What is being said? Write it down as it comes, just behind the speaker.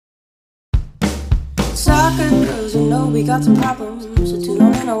Soccer girls, you know we got some problems, so tune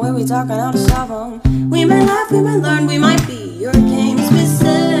on in on where we talking how to solve them. We may laugh, we may learn, we might be your game's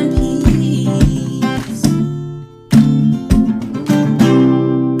missing piece.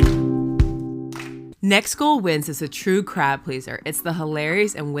 Next Goal Wins is a true crowd pleaser. It's the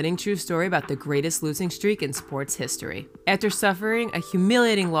hilarious and winning true story about the greatest losing streak in sports history. After suffering a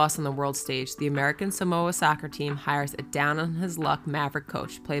humiliating loss on the world stage, the American Samoa soccer team hires a down-on-his-luck Maverick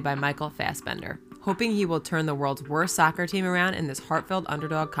coach, played by Michael Fassbender, hoping he will turn the world's worst soccer team around in this heartfelt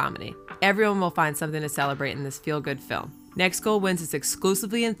underdog comedy. Everyone will find something to celebrate in this feel-good film. Next Goal Wins is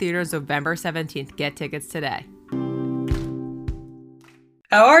exclusively in theaters November 17th. Get tickets today.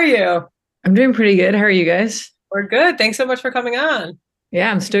 How are you? I'm doing pretty good. How are you guys? We're good. Thanks so much for coming on.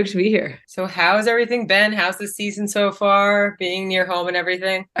 Yeah, I'm stoked to be here. So how's everything been? How's the season so far? Being near home and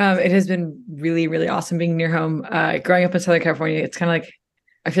everything? It has been really, really awesome being near home. Growing up in Southern California, it's kind of like,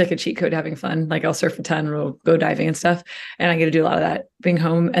 I feel like a cheat code having fun. Like I'll surf a ton, we'll go diving and stuff. And I get to do a lot of that being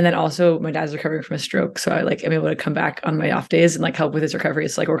home. And then also my dad's recovering from a stroke. So I'm able to come back on my off days and help with his recovery.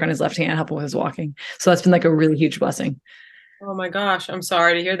 So work on his left hand, help him with his walking. So that's been a really huge blessing. Oh my gosh, I'm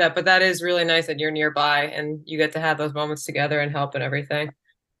sorry to hear that, but that is really nice that you're nearby and you get to have those moments together and help and everything.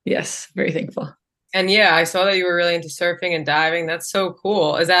 Yes, very thankful. And yeah, I saw that you were really into surfing and diving. That's so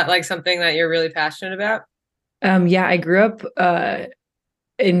cool. Is that something that you're really passionate about? Yeah, I grew up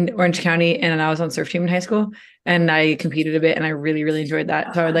in Orange County and I was on surf team in high school and I competed a bit and I really, really enjoyed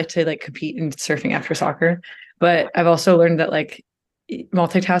that. So I would like to compete in surfing after soccer. But I've also learned that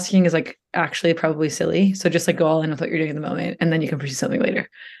multitasking is actually probably silly. So just go all in with what you're doing in the moment and then you can pursue something later.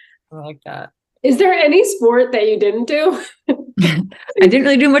 I like that. Is there any sport that you didn't do? I didn't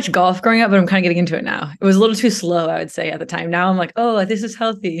really do much golf growing up, but I'm kind of getting into it now. It was a little too slow, I would say, at the time. Now I'm oh, this is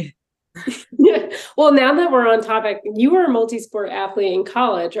healthy. Yeah. Well, now that we're on topic, you were a multi-sport athlete in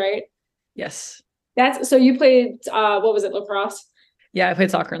college, right? Yes. So you played, what was it, lacrosse? Yeah, I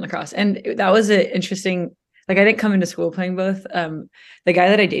played soccer and lacrosse. And that was an interesting, I didn't come into school playing both. The guy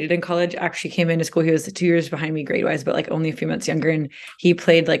that I dated in college actually came into school. He was 2 years behind me grade wise, but only a few months younger. And he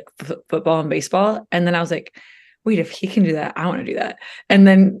played football and baseball. And then I was wait, if he can do that, I want to do that. And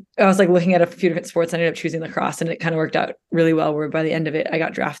then I was looking at a few different sports. I ended up choosing lacrosse and it kind of worked out really well, where by the end of it, I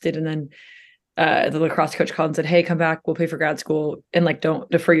got drafted. And then the lacrosse coach called and said, hey, come back, we'll pay for grad school and don't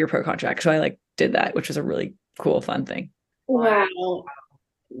defer your pro contract. So I did that, which was a really cool, fun thing. Wow.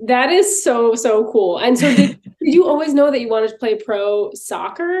 That is so, so cool. And so did you always know that you wanted to play pro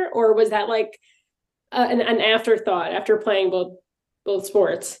soccer, or was that an afterthought after playing both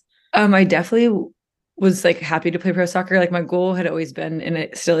sports? I definitely was happy to play pro soccer. My goal had always been, and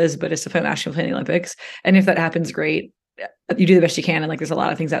it still is, but it's to play national play in the Olympics. And if that happens, great. You do the best you can. And there's a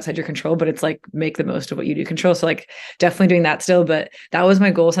lot of things outside your control, but it's make the most of what you do control. So definitely doing that still, but that was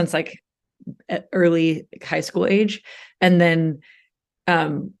my goal since at early high school age. And then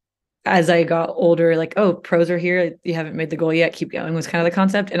as I got older, oh, pros are here, you haven't made the goal yet, keep going, was kind of the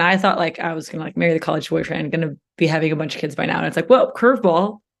concept. And I thought I was gonna marry the college boyfriend, gonna be having a bunch of kids by now. And it's well,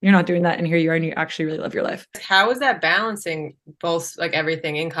 curveball, you're not doing that, and here you are, and you actually really love your life. How was that balancing both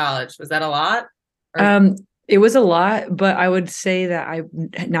everything in college? Was that a lot? It was a lot, but I would say that I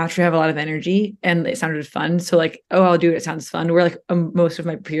naturally have a lot of energy and it sounded fun. So oh, I'll do it. It sounds fun. Where most of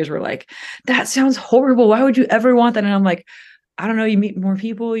my peers were that sounds horrible. Why would you ever want that? And I'm I don't know, you meet more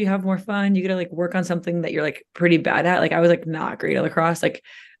people, you have more fun, you get to work on something that you're pretty bad at. I was not great at lacrosse.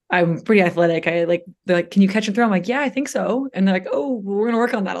 I'm pretty athletic. They're can you catch and throw? I'm yeah, I think so. And they're oh, well, we're going to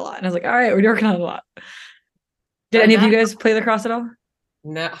work on that a lot. And I was all right, we're working on it a lot. Did any of you guys play lacrosse at all?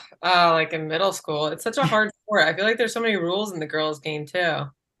 No. Oh, in middle school. It's such a hard sport. I feel there's so many rules in the girls' game too.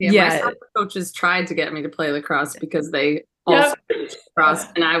 Yeah. My soccer coaches tried to get me to play lacrosse because they also played lacrosse,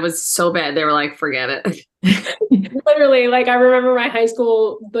 and I was so bad. They were forget it. Literally, I remember my high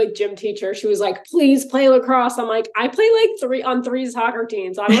school gym teacher, she was please play lacrosse. I'm I play 3-on-3 soccer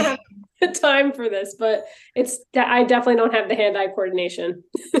teams. I don't have the time for this, but I definitely don't have the hand-eye coordination.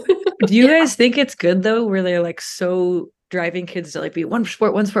 Do you guys think it's good though, where they're so driving kids to be one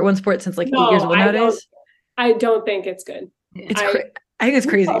sport since 8 years old nowadays? I don't think it's good. I think it's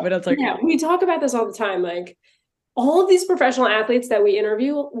crazy, but it's yeah, we talk about this all the time. All of these professional athletes that we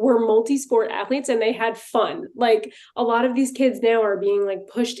interview were multi-sport athletes and they had fun. A lot of these kids now are being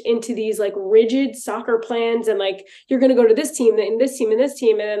pushed into these rigid soccer plans and you're going to go to this team and this team and this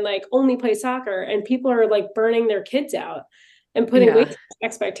team and then only play soccer, and people are burning their kids out and putting way too much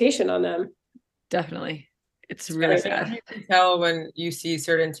expectation on them. Definitely. It's really sad. You can tell when you see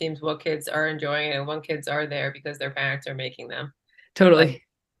certain teams what kids are enjoying and what kids are there because their parents are making them. Totally.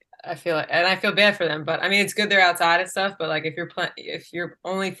 I feel like, and I feel bad for them, but I mean, it's good they're outside and stuff, but like if you're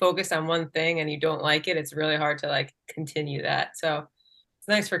only focused on one thing and you don't like it, it's really hard to like continue that. So it's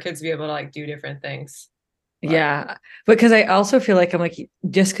nice for kids to be able to like do different things. But Yeah, because I also feel like I'm like,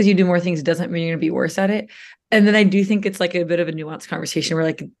 just because you do more things doesn't mean you're gonna be worse at it. And then I do think it's like a bit of a nuanced conversation where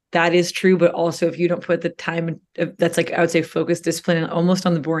like that is true, but also if you don't put the time that's like I would say focus, discipline, and almost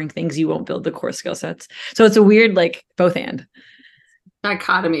on the boring things, you won't build the core skill sets. So it's a weird like both and.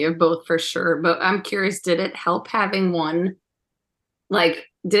 Dichotomy of both for sure. But I'm curious, did it help having one? Like,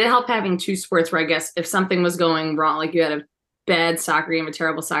 did it help having two sports where I guess if something was going wrong, like you had a bad soccer game, a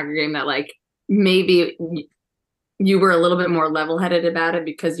terrible soccer game, that like maybe you were a little bit more level-headed about it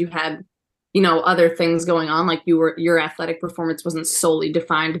because you had, you know, other things going on, like your athletic performance wasn't solely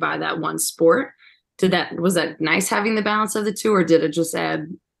defined by that one sport. Was that nice having the balance of the two, or did it just add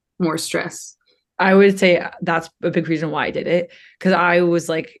more stress? I would say that's a big reason why I did it, because I was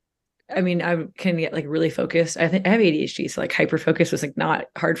like, I mean, I can get like really focused. I think I have ADHD, so like hyper focus was like not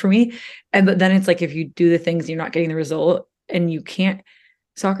hard for me. And but then it's like if you do the things, you're not getting the result, and you can't.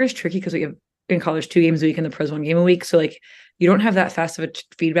 Soccer is tricky because we have in college 2 games a week and the pros 1 game a week, so like you don't have that fast of a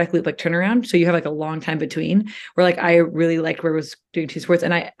feedback loop like turnaround, so you have like a long time between. Where like I really liked where I was doing 2 sports,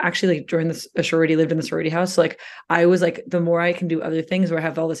 and I actually like joined a sorority, lived in the sorority house, so like I was like, the more I can do other things where I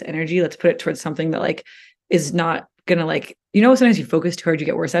have all this energy, let's put it towards something that like is not gonna like, you know, sometimes you focus too hard, you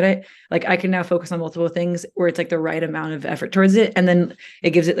get worse at it. Like I can now focus on multiple things where it's like the right amount of effort towards it, and then it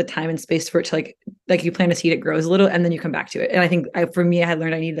gives it the time and space for it to like you plant a seed, it grows a little, and then you come back to it. And I think for me, I had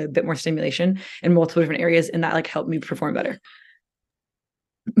learned I needed a bit more stimulation in multiple different areas, and that like helped me perform better.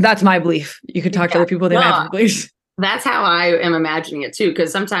 That's my belief. You could talk to other people, they might have different beliefs. That's how I am imagining it too.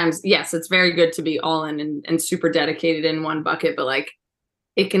 Because sometimes, yes, it's very good to be all in and super dedicated in one bucket, but like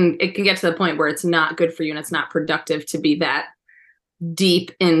it can get to the point where it's not good for you and it's not productive to be that deep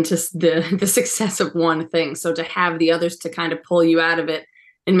into the success of one thing. So to have the others to kind of pull you out of it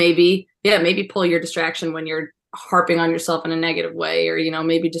and maybe pull your distraction when you're harping on yourself in a negative way, or, you know,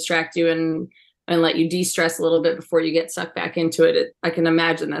 maybe distract you and let you de-stress a little bit before you get sucked back into it. I can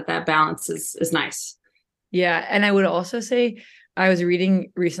imagine that balance is nice. Yeah. And I would also say I was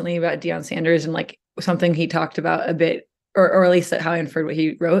reading recently about Deion Sanders, and like something he talked about a bit, or at least how I inferred what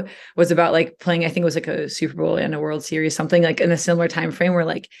he wrote, was about like playing, I think it was like a Super Bowl and a World Series, something like in a similar time frame where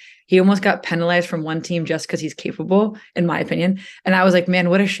like he almost got penalized from one team just because he's capable, in my opinion. And I was like, man,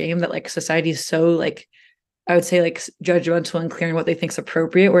 what a shame that like society is so like, I would say like judgmental and clear in what they think is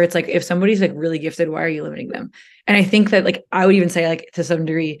appropriate, where it's like, if somebody's like really gifted, why are you limiting them? And I think that like, I would even say like to some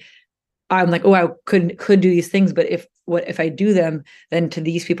degree, I'm like, oh, I could do these things, but if I do them, then to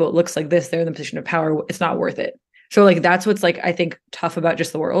these people, it looks like this, they're in the position of power. It's not worth it. So like, that's what's like, I think tough about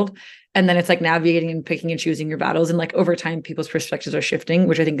just the world. And then it's like navigating and picking and choosing your battles. And like over time, people's perspectives are shifting,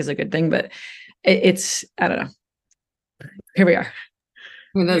 which I think is a good thing, but it's, I don't know. Here we are.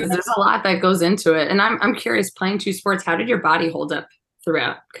 I mean, there's a lot that goes into it. And I'm curious, playing 2 sports, how did your body hold up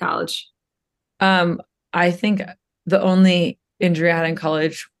throughout college? I think the only injury I had in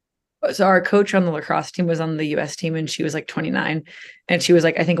college, so our coach on the lacrosse team was on the US team, and she was like 29, and she was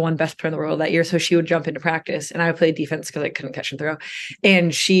like, I think, one best player in the world that year. So she would jump into practice and I would play defense because I couldn't catch and throw.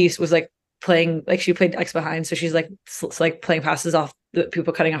 And she was like playing, like she played X behind. So she's like playing passes off the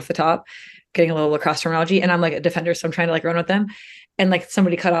people cutting off the top, getting a little lacrosse terminology. And I'm like a defender. So I'm trying to like run with them. And like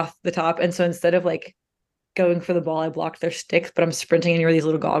somebody cut off the top. And so instead of like going for the ball, I blocked their sticks, but I'm sprinting and you're these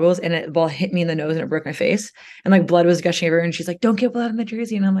little goggles, and the ball hit me in the nose and it broke my face, and like blood was gushing everywhere. And she's like, don't get blood on the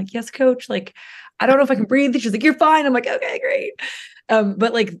jersey. And I'm like, yes, coach. Like, I don't know if I can breathe. She's like, you're fine. I'm like, okay, great.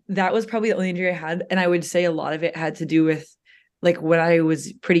 But like, that was probably the only injury I had. And I would say a lot of it had to do with like, when I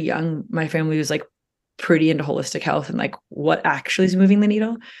was pretty young, my family was like pretty into holistic health and like what actually is moving the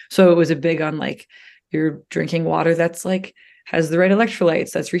needle. So it was a big on like, you're drinking water that's like has the right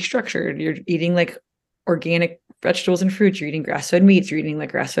electrolytes, that's restructured. You're eating like organic vegetables and fruits, you're eating grass-fed meats, you're eating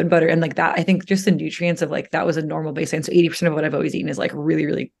like grass-fed butter. And like that, I think just the nutrients of like, that was a normal baseline. So 80% of what I've always eaten is like really,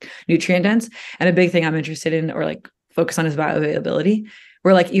 really nutrient dense. And a big thing I'm interested in or like focus on is bioavailability,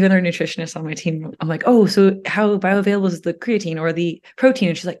 where like even our nutritionist on my team, I'm like, oh, so how bioavailable is the creatine or the protein?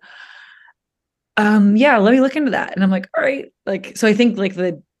 And she's like, yeah, let me look into that. And I'm like, all right. Like, so I think like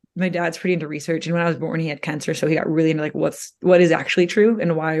my dad's pretty into research. And when I was born, he had cancer. So he got really into like, what is actually true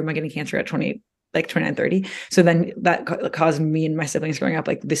and why am I getting cancer at 28? Like 29, 30. So then that caused me and my siblings growing up,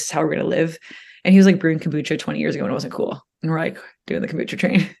 like, this is how we're going to live. And he was like brewing kombucha 20 years ago and it wasn't cool. And we're like doing the kombucha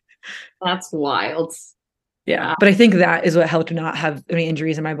train. That's wild. Yeah. But I think that is what helped not have any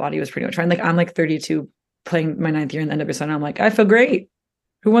injuries in my body was pretty much fine. Like I'm like 32 playing my 9th year in the NWSL. And I'm like, I feel great.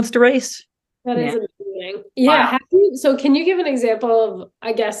 Who wants to race? That is amazing. Interesting. Yeah. Wow. So can you give an example of,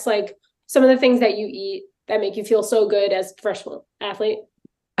 I guess, like some of the things that you eat that make you feel so good as a professional athlete?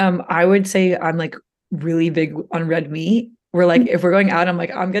 I would say I'm like really big on red meat. We're like, if we're going out, I'm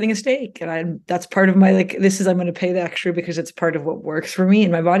like, I'm getting a steak, and that's part of my like. I'm going to pay the extra because it's part of what works for me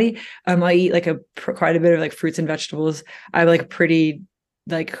and my body. I eat like quite a bit of like fruits and vegetables. I like pretty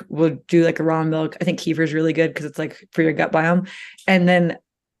like we'll do like a raw milk. I think kefir is really good because it's like for your gut biome. And then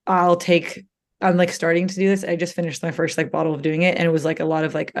I'm like starting to do this. I just finished my first like bottle of doing it, and it was like a lot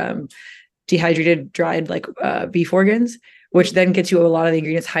of like dehydrated dried like beef organs, which then gets you a lot of the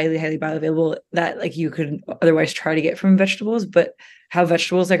ingredients highly bioavailable that like you could otherwise try to get from vegetables. But how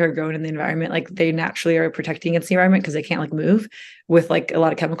vegetables like are grown in the environment, like they naturally are protecting against the environment because they can't like move with like a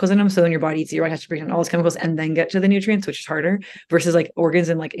lot of chemicals in them. So when your body eats, your body has to break down all those chemicals and then get to the nutrients, which is harder versus like organs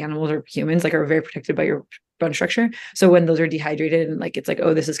and like animals or humans like are very protected by your bone structure. So when those are dehydrated and like it's like,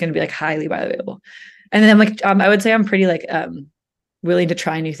 oh, this is going to be like highly bioavailable. And then I'm like, I would say I'm pretty like willing to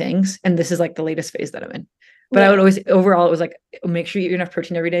try new things. And this is like the latest phase that I'm in. But I would always, overall, it was like, make sure you eat enough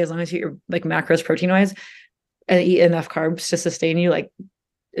protein every day, as long as you eat your like macros protein wise and eat enough carbs to sustain you, like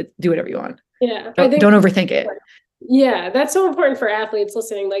do whatever you want. Yeah. Don't overthink it. Yeah, that's so important for athletes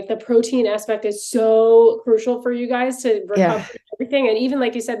listening. Like the protein aspect is so crucial for you guys to recover everything. And even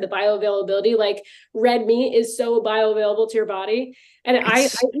like you said, the bioavailability, like red meat is so bioavailable to your body. And I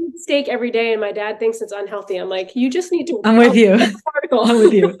eat steak every day and my dad thinks it's unhealthy. I'm like, you just need to. I'm with you. I'm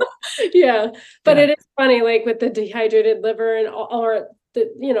with you. Yeah. But it is funny, like with the dehydrated liver and or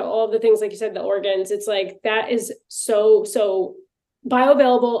the, you know, all the things, like you said, the organs, it's like, that is so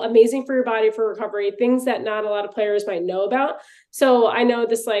bioavailable, amazing for your body for recovery, things that not a lot of players might know about. So I know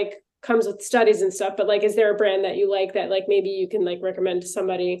this like comes with studies and stuff, but like, is there a brand that you like that like maybe you can like recommend to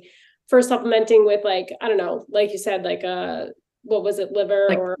somebody for supplementing with like, I don't know, like you said, like what was it, liver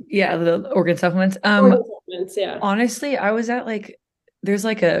like, or the organ supplements? organ supplements, yeah. Honestly, I was at like there's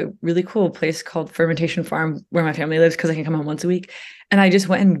like a really cool place called Fermentation Farm where my family lives because I can come home once a week. And I just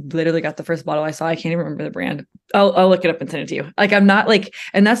went and literally got the first bottle I saw. I can't even remember the brand. I'll look it up and send it to you. Like I'm not like,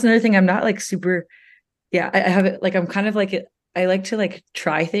 and that's another thing. I'm not like super. Yeah, I have it. Like I'm kind of like I like to like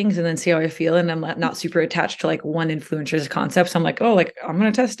try things and then see how I feel. And I'm not super attached to like one influencer's concept. So I'm like, oh, like I'm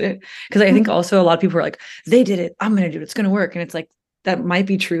gonna test it because I think also a lot of people are like, they did it, I'm gonna do it. It's gonna work. And it's like that might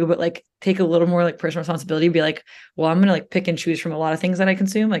be true, but like take a little more like personal responsibility, be like, well, I'm going to like pick and choose from a lot of things that I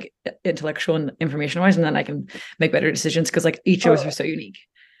consume, like intellectual and information wise. And then I can make better decisions. Cause like each of us are so unique.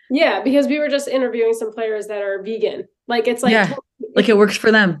 Yeah. Because we were just interviewing some players that are vegan. Like, it's like, like it works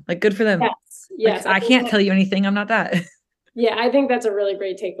for them. Like good for them. Yes. Like, I can't tell you anything. I'm not that. Yeah. I think that's a really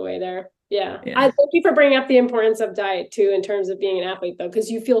great takeaway there. Yeah. I thank you for bringing up the importance of diet too, in terms of being an athlete though.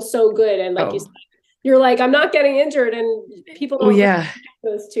 Cause you feel so good. And like you said, you're like, I'm not getting injured, and people don't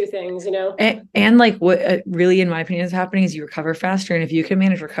those two things, you know? And like what really, in my opinion, is happening is you recover faster. And if you can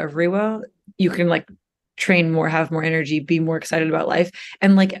manage recovery well, you can like train more, have more energy, be more excited about life.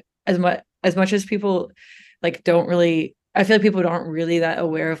 And like as much as people like don't really, I feel like people aren't really that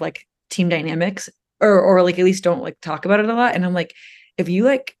aware of like team dynamics or like at least don't like talk about it a lot. And I'm like, if you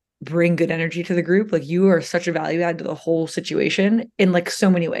like bring good energy to the group, like you are such a value add to the whole situation in like so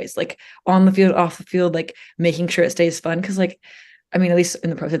many ways, like on the field, off the field, like making sure it stays fun. Cause like, I mean, at least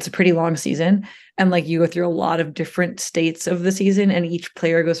in the pros, it's a pretty long season and like you go through a lot of different states of the season and each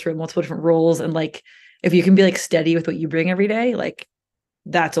player goes through multiple different roles. And like, if you can be like steady with what you bring every day, like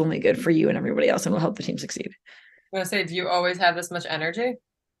that's only good for you and everybody else and will help the team succeed. I'm gonna say, do you always have this much energy?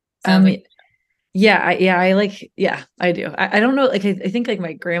 I do. I don't know. Like, I think like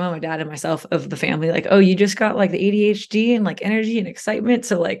my grandma, my dad, and myself of the family, like, oh, you just got like the ADHD and like energy and excitement.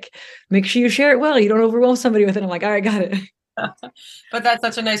 So like, make sure you share it well. You don't overwhelm somebody with it. I'm like, all right, got it. But that's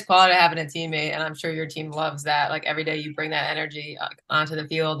such a nice quality to have in a teammate. And I'm sure your team loves that. Like every day you bring that energy onto the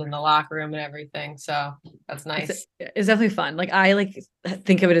field and the locker room and everything. So that's nice. It's definitely fun. Like I like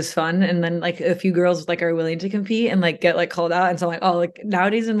think of it as fun. And then like a few girls like are willing to compete and like get like called out. And so I'm like, oh, like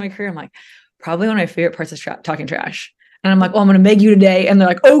nowadays in my career, I'm like, probably one of my favorite parts is talking trash. And I'm like, oh, I'm going to meg you today. And they're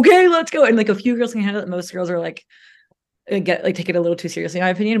like, okay, let's go. And like a few girls can handle it. Most girls are like, take it a little too seriously, in my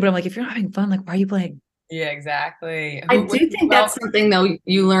opinion. But I'm like, if you're not having fun, like, why are you playing? Yeah, exactly. I do think that's something though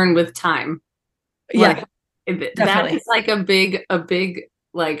you learn with time. Yeah, like, that is like a big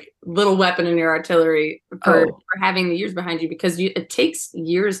like little weapon in your artillery for having the years behind you, because it takes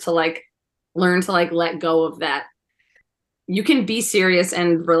years to like learn to like let go of that. You can be serious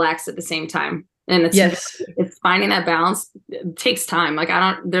and relax at the same time. And it's finding that balance. It takes time. Like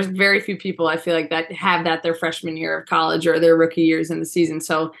there's very few people I feel like that have that their freshman year of college or their rookie years in the season.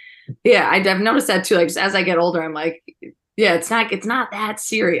 So yeah, I've noticed that too. Like just as I get older, I'm like, Yeah, it's not that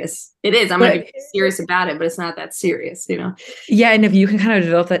serious. It is. I'm going to be serious about it, but it's not that serious, you know? Yeah. And if you can kind of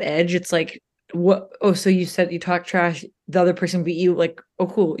develop that edge, it's like, what? Oh, so you said you talk trash, the other person beat you, like, oh,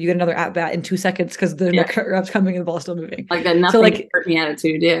 cool. You get another at bat in 2 seconds because the next rep's coming and the ball's still moving. Like that nothing so like hurt me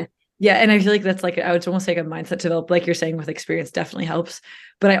attitude. Yeah. Yeah. And I feel like that's like, I would almost like a mindset to develop, like you're saying, with experience definitely helps.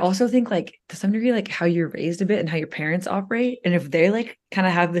 But I also think like to some degree, like how you're raised a bit and how your parents operate. And if they like kind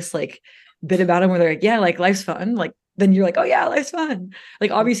of have this like bit about them where they're like, yeah, like life's fun, like then you're like, oh yeah, life's fun.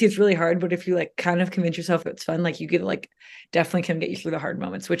 Like obviously it's really hard, but if you like kind of convince yourself it's fun, like you could like definitely can get you through the hard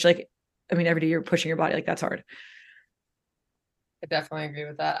moments, which like, I mean, every day you're pushing your body, like that's hard. I definitely agree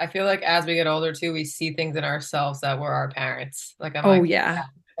with that. I feel like as we get older too, we see things in ourselves that were our parents. Like I'm like, yeah,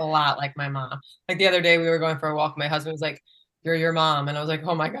 a lot like my mom. Like the other day we were going for a walk. My husband was like, "You're your mom," and I was like,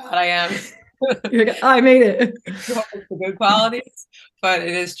 "Oh my god, I am." you're like, I made it. The good qualities, but it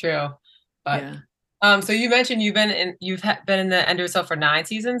is true. But so you mentioned you've been in the End of Yourself for 9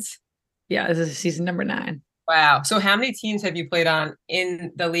 seasons. Yeah, this is season number 9. Wow. So how many teams have you played on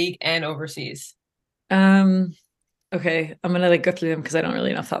in the league and overseas? Okay, I'm gonna like go through them because I don't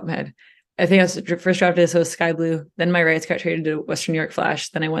really know off the top of my head. I think I was first drafted, so it was Sky Blue. Then my rights got traded to Western New York Flash.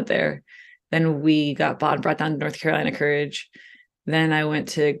 Then I went there. Then we got brought down to North Carolina Courage. Then I went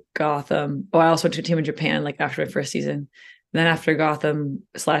to Gotham. Oh, I also went to a team in Japan, like after my first season. Then after Gotham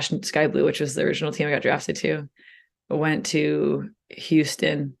 / Sky Blue, which was the original team I got drafted to, I went to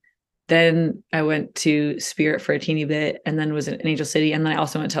Houston. Then I went to Spirit for a teeny bit, and then was in Angel City. And then I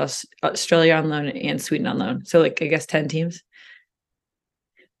also went to Australia on loan and Sweden on loan. So like, I guess 10 teams.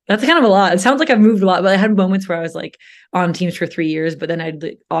 That's kind of a lot. It sounds like I've moved a lot, but I had moments where I was like on teams for 3 years, but then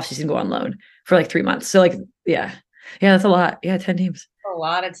I'd off season go on loan for like 3 months. So like, yeah, that's a lot. Yeah. 10 teams. A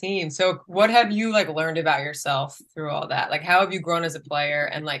lot of teams. So what have you like learned about yourself through all that? Like, how have you grown as a player?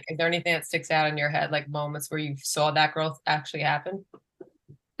 And like, is there anything that sticks out in your head, like moments where you saw that growth actually happen?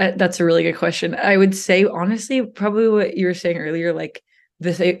 That's a really good question. I would say, honestly, probably what you were saying earlier, like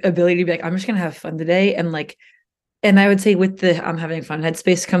this ability to be like, I'm just going to have fun today. And like, and I would say with the I'm having fun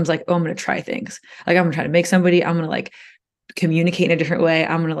headspace comes like, oh, I'm going to try things. Like I'm going to try to make somebody, I'm going to like communicate in a different way.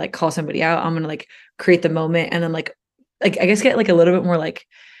 I'm going to like call somebody out. I'm going to like create the moment. And then like, I guess get like a little bit more like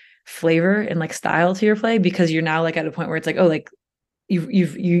flavor and like style to your play, because you're now like at a point where it's like, oh, like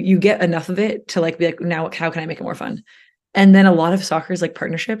you get enough of it to like be like, now how can I make it more fun? And then a lot of soccer is like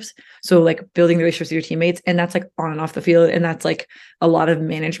partnerships. So like building the relationships with your teammates, and that's like on and off the field. And that's like a lot of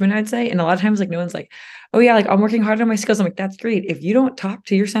management, I'd say. And a lot of times like no one's like, oh yeah, like I'm working hard on my skills. I'm like, that's great. If you don't talk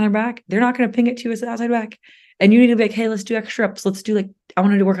to your center back, they're not going to ping it to you as the outside back. And you need to be like, hey, let's do extra ups. Let's do like, I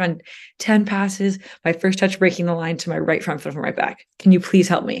wanted to work on 10 passes. My first touch breaking the line to my right front foot from right back. Can you please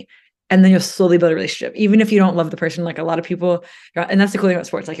help me? And then you'll slowly build a relationship, even if you don't love the person. Like a lot of people, and that's the cool thing about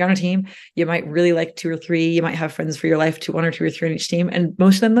sports. Like you're on a team, you might really like 2 or 3. You might have friends for your life, 1 or 2 or 3 on each team. And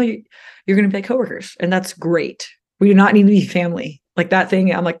most of them, though, you're going to be like coworkers. And that's great. We do not need to be family. Like that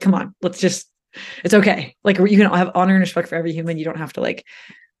thing, I'm like, come on, it's okay. Like you can have honor and respect for every human. You don't have to like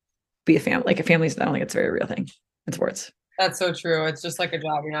be a family. Like a family's, I don't think it's a very real thing in sports. That's so true. It's just like a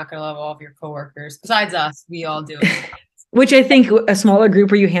job. You're not going to love all of your coworkers. Besides us, we all do it. Which I think a smaller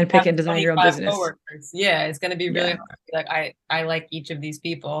group where you handpick and design your own business. Yeah, it's going to be really hard. Like I like each of these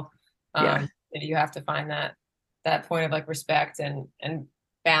people. You have to find that point of like respect and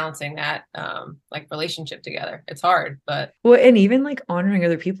balancing that like relationship together. It's hard, but and even like honoring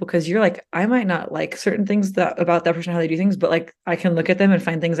other people, because you're like, I might not like certain things about that person, how they do things, but like I can look at them and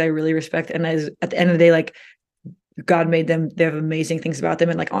find things I really respect. And at the end of the day, like God made them, they have amazing things about them,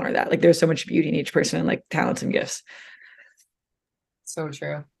 and like honor that. Like there's so much beauty in each person and like talents and gifts. So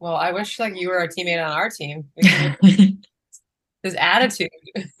true. Well, I wish like you were a teammate on our team. His attitude.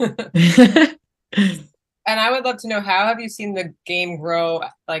 And I would love to know, how have you seen the game grow,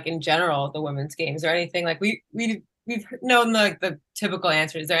 like in general, the women's game? Is there anything like we've known like the typical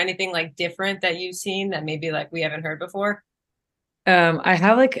answer? Is there anything like different that you've seen that maybe like we haven't heard before? I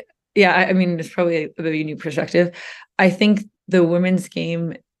have like, I mean, it's probably a bit of a unique perspective. I think the women's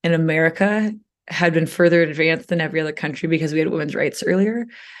game in America had been further advanced than every other country because we had women's rights earlier.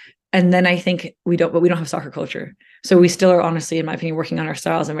 And then I think we don't have soccer culture. So we still are, honestly, in my opinion, working on our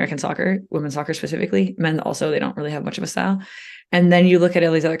styles, American soccer, women's soccer specifically. Men also, they don't really have much of a style. And then you look at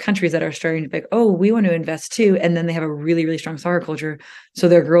all these other countries that are starting to be like, oh, we want to invest too. And then they have a really, really strong soccer culture. So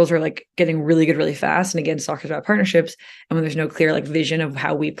their girls are like getting really good, really fast. And again, soccer is about partnerships. And when there's no clear like vision of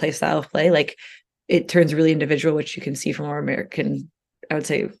how we play, style of play, like it turns really individual, which you can see from our American, I would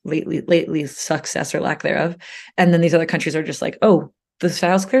say lately success or lack thereof. And then these other countries are just like, oh, the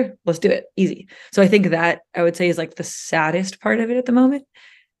style's clear, let's do it, easy. So I think that I would say is like the saddest part of it at the moment.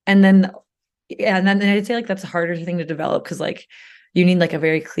 And then yeah, and then I'd say like that's a harder thing to develop because like you need like a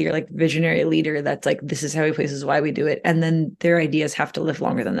very clear like visionary leader that's like this is how we play, this is why we do it, and then their ideas have to live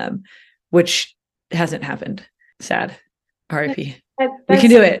longer than them, which hasn't happened. Sad. R.I.P. We can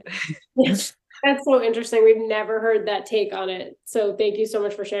do it. Yes, that's so interesting. We've never heard that take on it. So thank you so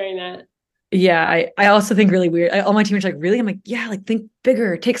much for sharing that. Yeah, I also think really weird. All my teammates are like, really? I'm like, yeah, like think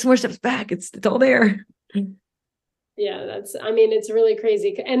bigger, take some more steps back. It's all there. Yeah, I mean, it's really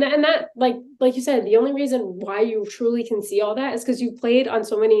crazy. And that, like you said, the only reason why you truly can see all that is because you played on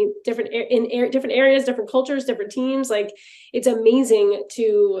so many different different areas, different cultures, different teams. Like, it's amazing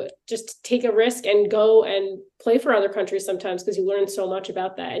to just take a risk and go and play for other countries sometimes because you learn so much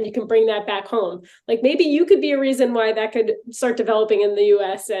about that and you can bring that back home. Like, maybe you could be a reason why that could start developing in the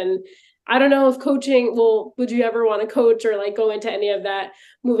US. And I don't know if coaching, well, would you ever want to coach or like go into any of that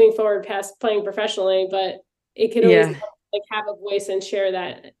moving forward past playing professionally? But it could always like have a voice and share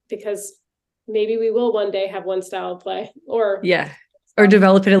that, because maybe we will one day have one style of play or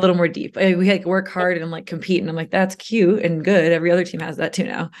develop it a little more deep. We like work hard and like compete, and I'm like, that's cute and good. Every other team has that too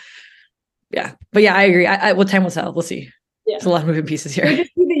now. Yeah, but yeah, I agree. Well, time will tell. We'll see. Yeah, there's a lot of moving pieces here. We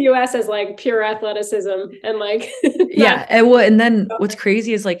just see the U.S. as like pure athleticism and like yeah, and then what's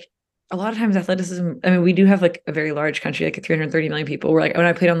crazy is like a lot of times athleticism. I mean, we do have like a very large country, like 330 million people. We're like, when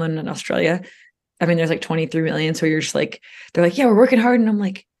I played on in Australia, I mean, there's like 23 million. So you're just like, they're like, yeah, we're working hard. And I'm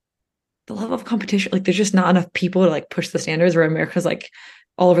like, the level of competition, like there's just not enough people to like push the standards, where America's like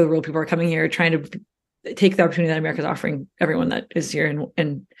all over the world, people are coming here trying to take the opportunity that America's offering everyone that is here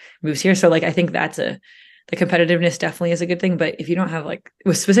and moves here. So like, I think the competitiveness definitely is a good thing. But if you don't have like,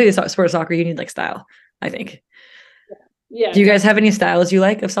 with specifically sport of soccer, you need like style, I think. Yeah. Do you guys have any styles you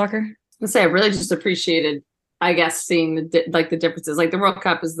like of soccer? I say I really just appreciated, I guess, seeing the differences. Like the World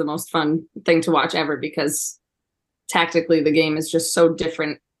Cup is the most fun thing to watch ever because tactically the game is just so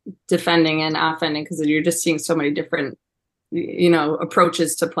different, defending and offending, because you're just seeing so many different,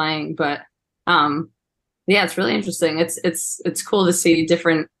 approaches to playing. But yeah, it's really interesting. It's cool to see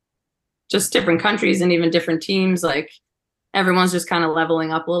different countries and even different teams. Like everyone's just kind of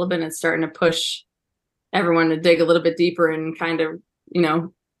leveling up a little bit and it's starting to push everyone to dig a little bit deeper and kind of,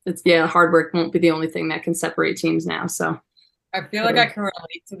 hard work won't be the only thing that can separate teams now. So I feel like I can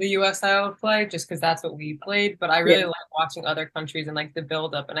relate to the US style of play just because that's what we played, but I really like watching other countries and like the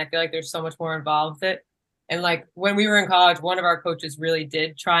build up. And I feel like there's so much more involved with it. And like when we were in college, one of our coaches really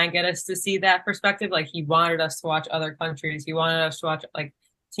did try and get us to see that perspective. Like he wanted us to watch other countries. He wanted us to watch like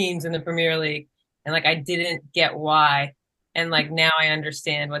teams in the Premier League. And like I didn't get why. And like now I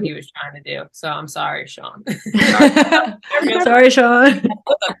understand what he was trying to do. So I'm sorry, Sean. Sorry, Sean.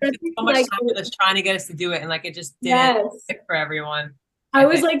 So much time that's trying to get us to do it, and like it just didn't fit for everyone. I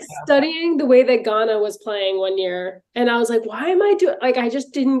was like studying the way that Ghana was playing one year, and I was like, "Why am I doing?" Like, I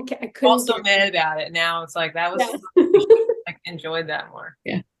couldn't. Also mad about it. Now it's like that was like enjoyed that more.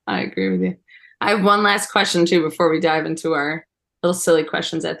 Yeah, I agree with you. I have one last question too before we dive into our little silly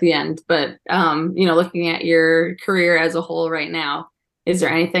questions at the end. But looking at your career as a whole right now, is there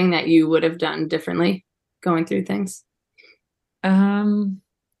anything that you would have done differently going through things?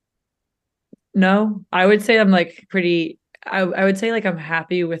 No, I would say I'm like I would say like I'm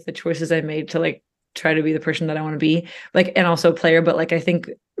happy with the choices I made to like try to be the person that I want to be, like, and also a player. But like I think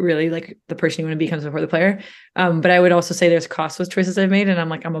really like the person you want to be comes before the player. But I would also say there's costs with choices I've made, and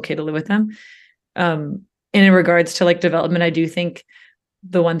I'm okay to live with them. And in regards to like development, I do think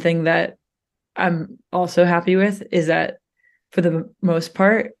the one thing that I'm also happy with is that for the most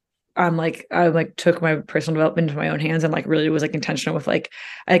part, I took my personal development into my own hands and like really was like intentional with like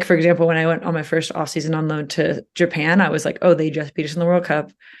for example, when I went on my first off season on loan to Japan, I was like, oh, they just beat us in the World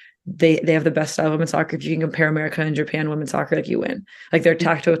Cup. They have the best style of women's soccer. If you can compare America and Japan women's soccer, like you win. Like they're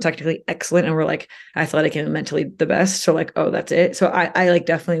technically excellent, and we're like athletic and mentally the best. So like, oh, that's it. So I like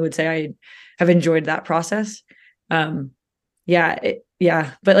definitely would say I have enjoyed that process. But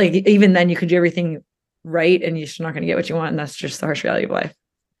like even then you could do everything right and you're just not going to get what you want, and that's just the harsh reality of life.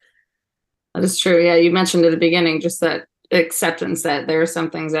 That is true. Yeah, you mentioned at the beginning just that acceptance that there are some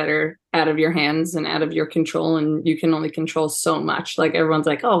things that are out of your hands and out of your control, and you can only control so much. Like everyone's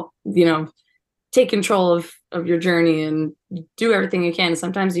like, oh, take control of your journey and do everything you can.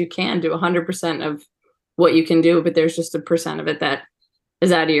 Sometimes you can do 100% of what you can do, but there's just a percent of it that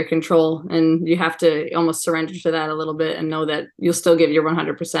is out of your control, and you have to almost surrender to that a little bit and know that you'll still give your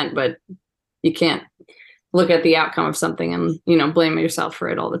 100%, but you can't look at the outcome of something and blame yourself for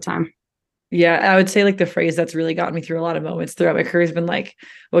it all the time. Yeah, I would say like the phrase that's really gotten me through a lot of moments throughout my career has been like,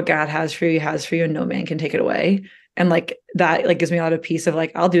 what God has for you, and no man can take it away. And like that like gives me a lot of peace of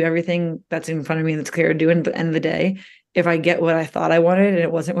like, I'll do everything that's in front of me that's clear to do. And at the end of the day, if I get what I thought I wanted and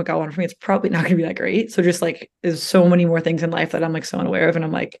it wasn't what God wanted for me, it's probably not going to be that great. So just like, there's so many more things in life that I'm like so unaware of. And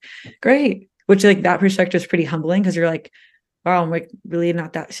I'm like, great. Which like that perspective is pretty humbling because you're like, wow, I'm like really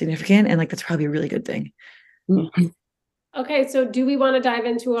not that significant. And like, that's probably a really good thing. Okay, so do we want to dive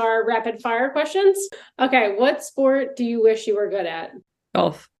into our rapid fire questions? Okay, what sport do you wish you were good at?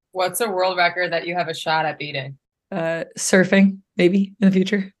 Golf. What's a world record that you have a shot at beating? Surfing, maybe in the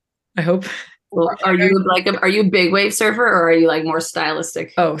future. I hope. Well, are you a big wave surfer or are you like more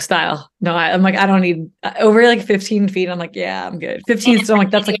stylistic? Oh, style. No, I'm like, I don't need over like 15 feet. I'm like, yeah, I'm good. 15, so I'm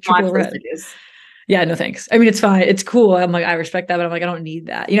like, that's like triple red. Yeah, no thanks. I mean, it's fine. It's cool. I'm like, I respect that, but I'm like, I don't need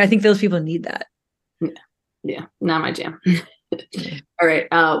that. I think those people need that. Yeah, not my jam. All right.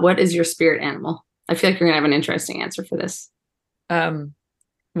 What is your spirit animal? I feel like you're gonna have an interesting answer for this.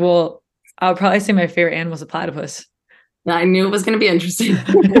 Well, I'll probably say my favorite animal is a platypus. I knew it was gonna be interesting.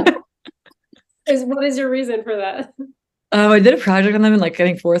 What is your reason for that? I did a project on them in like I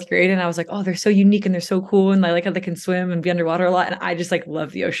think 4th grade, and I was like, oh, they're so unique and they're so cool, and I like how they can swim and be underwater a lot, and I just like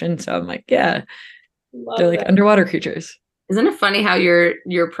love the ocean. So I'm like, yeah, they're like underwater creatures. Isn't it funny how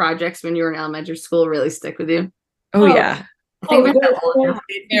your projects when you were in elementary school really stick with you? Oh yeah. I think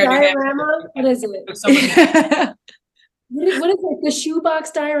diorama? What is it? What is it? The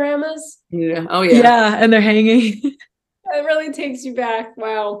shoebox dioramas? Yeah. Oh yeah. Yeah, and they're hanging. It really takes you back.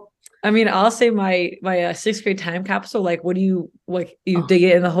 Wow. I mean, I'll say my 6th grade time capsule, like, what do you like? You dig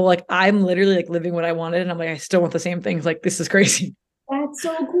it in the hole. Like, I'm literally like living what I wanted, and I'm like, I still want the same things. Like, this is crazy. That's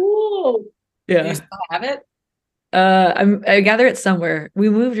so cool. Yeah. Do you still have it? I gather it somewhere. We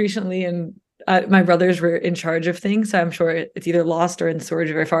moved recently, and my brothers were in charge of things, so I'm sure it's either lost or in storage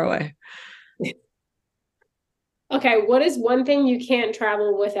very far away. Okay, what is one thing you can't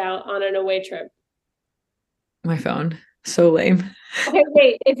travel without on an away trip? My phone. So lame. Okay,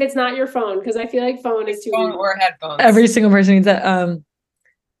 wait, if it's not your phone, because I feel like phone is too Phone or headphones. Every single person needs that.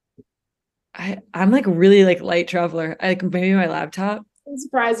 I'm like really like light traveler. Like maybe my laptop. Doesn't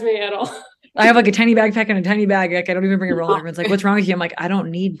surprise me at all. I have like a tiny backpack and a tiny bag. Like I don't even bring a roller. Everyone's like, "What's wrong with you?" I'm like, "I don't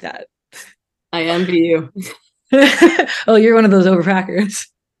need that." I envy you. Oh, you're one of those overpackers.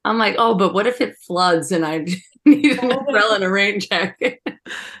 I'm like, oh, but what if it floods and I need an umbrella and a rain jacket?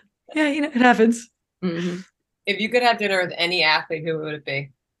 Yeah, it happens. Mm-hmm. If you could have dinner with any athlete, who would it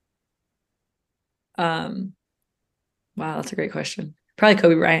be? Wow, that's a great question. Probably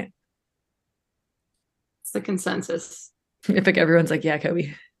Kobe Bryant. It's the consensus. I think everyone's like, yeah,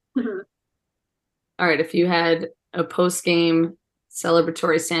 Kobe. All right, if you had a post-game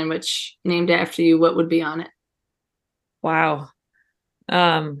celebratory sandwich named after you, what would be on it? Wow.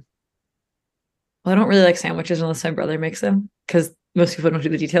 Well, I don't really like sandwiches unless my brother makes them because most people don't do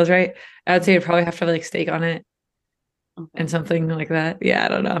the details right. I would say it'd probably have to have like steak on it and something like that. Yeah, I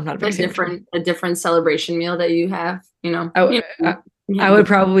don't know. I'm not a different celebration meal that you have. I would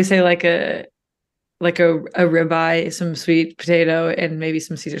probably say like a ribeye, some sweet potato, and maybe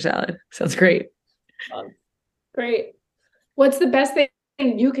some Caesar salad. Sounds great. Great. What's the best thing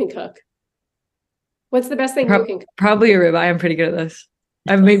you can cook? What's the best thing you can cook? Probably a ribeye. I'm pretty good at this.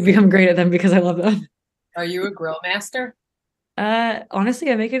 I've become great at them because I love them. Are you a grill master?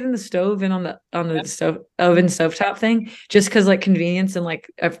 Honestly, I make it in the stove and on the stove oven stovetop thing, just because like convenience and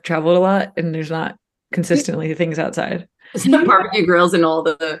like I've traveled a lot and there's not consistently things outside. Barbecue grills and all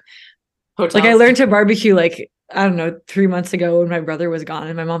the hotels. Like I learned to barbecue like I don't know 3 months ago when my brother was gone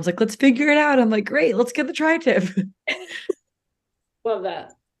and my mom's like, let's figure it out. I'm like, great, let's get the tri-tip. Love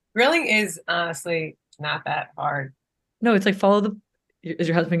that. Grilling is honestly not that hard. No, it's like is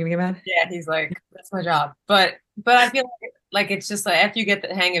your husband gonna get mad? Yeah, he's like, that's my job. But I feel like it's just like after you get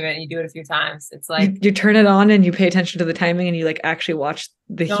the hang of it and you do it a few times, it's like you turn it on and you pay attention to the timing and you like actually watch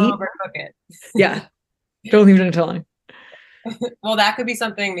the heat. Don't overcook it. Yeah. Don't leave it until long. Well, that could be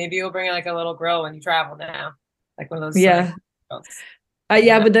something. Maybe you'll bring like a little grill when you travel now. Like one of those. Yeah.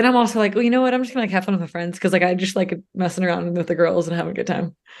 Yeah, but then I'm also like, well, you know what? I'm just gonna like have fun with my friends because like I just like messing around with the girls and having a good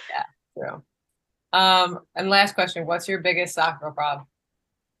time. Yeah, true. And last question: what's your biggest soccer problem?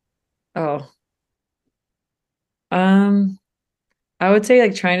 Oh, I would say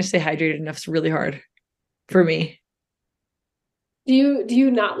like trying to stay hydrated enough is really hard for me. Do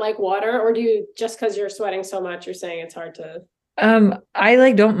you not like water, or do you just because you're sweating so much, you're saying it's hard to? I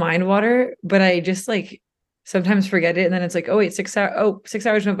like don't mind water, but I just like sometimes forget it, and then it's like, oh wait, 6 hours. Oh, 6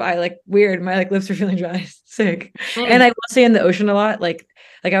 hours went by. Like weird. My like lips are feeling dry. Sick. And I will stay in the ocean a lot. Like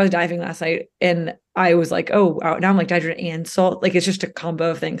I was diving last night, and I was like, oh wow, now I'm like dehydrated and salt. Like it's just a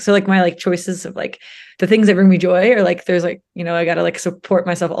combo of things. So like my like choices of like the things that bring me joy, or like there's like I gotta like support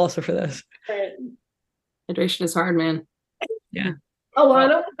myself also for this. Right. Hydration is hard, man. Yeah.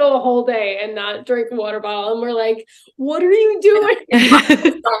 Alana would go a whole day and not drink a water bottle, and we're like, "What are you doing?"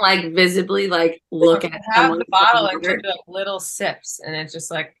 Don't like visibly like look at have the bottle and take like little sips, and it's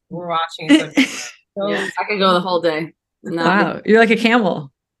just like we're watching it. So yeah, I could go the whole day. Wow, you're like a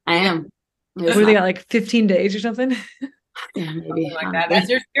camel. I am. What do they got, like 15 days or something? Yeah, maybe like that. That's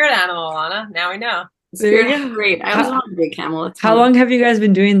your spirit animal, Alana. Now we know. There you go. Great. I always wanted to be a camel. It's How fun. long have you guys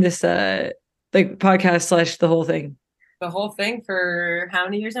been doing this like podcast / the whole thing? The whole thing for how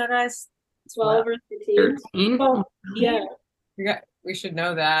many years now, guys? 12 or 13. 13? Oh, yeah. We should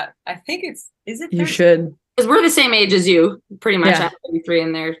know that. I think is it 13? You should. Because we're the same age as you, pretty much. Yeah. I'm 33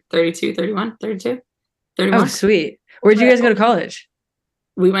 and they're 32, 31, 32, 31. Oh, sweet. Where'd you guys go to college?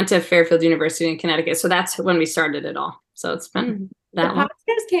 We went to Fairfield University in Connecticut. So that's when we started it all. So it's been The that long.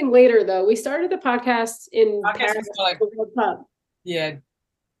 podcast came later, though. We started the podcast in Podcast Paris was like- for World Cup. Yeah.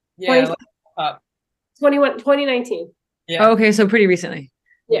 20 Like, up. 2019. Yeah. Oh, okay, so pretty recently.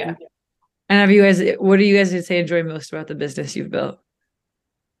 Yeah. And have you guys, what do you guys say enjoy most about the business you've built?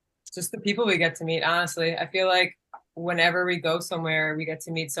 Just the people we get to meet, honestly. I feel like whenever we go somewhere, we get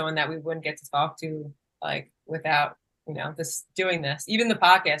to meet someone that we wouldn't get to talk to, like, without, this doing this. Even the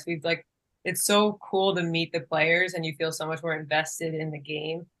podcast, it's so cool to meet the players, and you feel so much more invested in the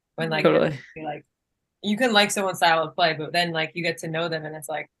game when, like, Totally. you can like someone's style of play, but then, like, you get to know them, and it's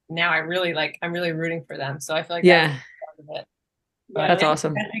like, now I'm really rooting for them. So I feel like that's part of it. But That's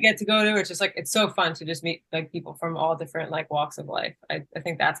awesome. we get to go to, it's just like, it's so fun to just meet like people from all different like walks of life. I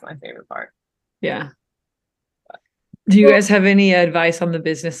think that's my favorite part. Yeah. Do you guys have any advice on the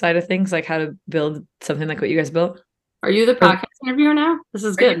business side of things, like how to build something like what you guys built? Are you the podcast interviewer now? This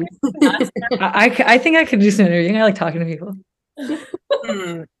is good. I think I could do some interviewing. I like talking to people.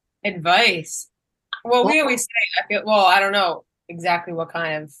 Advice. Well, we always say, I don't know exactly what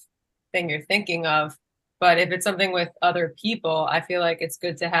kind of thing you're thinking of, but if it's something with other people, I feel like it's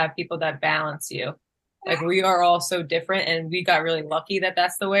good to have people that balance you. Like, we are all so different, and we got really lucky that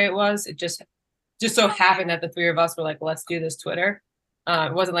that's the way it was. It just so happened that the three of us were like, let's do this Twitter.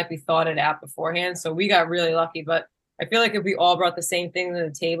 It wasn't like we thought it out beforehand. So we got really lucky, but I feel like if we all brought the same thing to the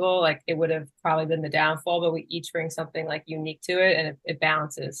table, like, it would have probably been the downfall, but we each bring something like unique to it, and it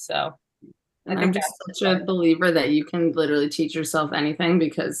balances. So And I'm just such a believer that you can literally teach yourself anything,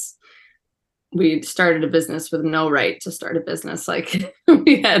 because we started a business with no right to start a business. Like,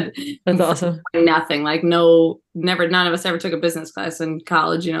 we had That's awesome. nothing, like none of us ever took a business class in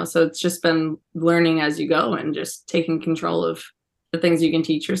college, so it's just been learning as you go and just taking control of the things you can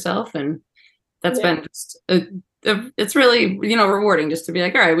teach yourself. And that's been just it's really, rewarding just to be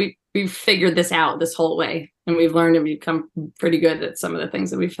like, all right, we figured this out this whole way, and we've learned and become pretty good at some of the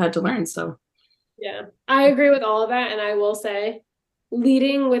things that we've had to learn. So Yeah, I agree with all of that. And I will say,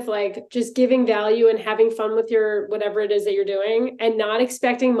 leading with like just giving value and having fun with your whatever it is that you're doing, and not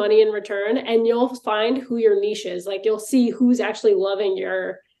expecting money in return, and you'll find who your niche is. Like, you'll see who's actually loving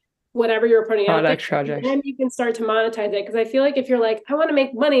your whatever you're putting out there, project. and you can start to monetize it. Because I feel like if you're like, I want to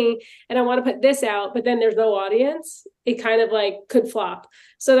make money and I want to put this out, but then there's no audience, it kind of like could flop.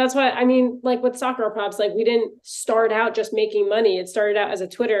 So that's why, I mean, like with Soccer Props, like, we didn't start out just making money. It started out as a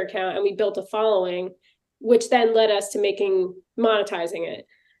Twitter account, and we built a following, which then led us to monetizing it.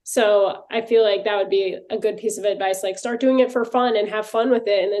 So I feel like that would be a good piece of advice. Like, start doing it for fun and have fun with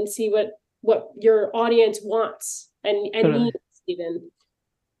it, and then see what your audience wants and needs even.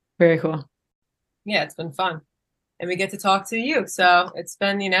 Very cool. Yeah, it's been fun. And we get to talk to you. So it's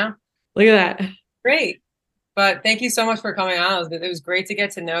been, Look at that. great. But thank you so much for coming on. It was great to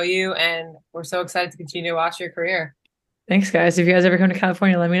get to know you, and we're so excited to continue to watch your career. Thanks, guys. If you guys ever come to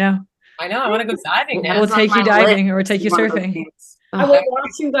California, let me know. I know. I want to go diving now. We'll take you diving or take you surfing. I will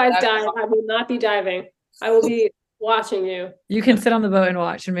watch you guys dive. I will not be diving. I will be watching you. You can sit on the boat and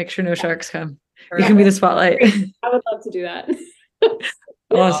watch and make sure no sharks come. You can be the spotlight. I would love to do that.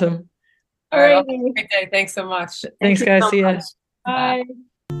 Awesome. All right. Have a great day. Thanks so much. Thanks, guys. See ya. Bye.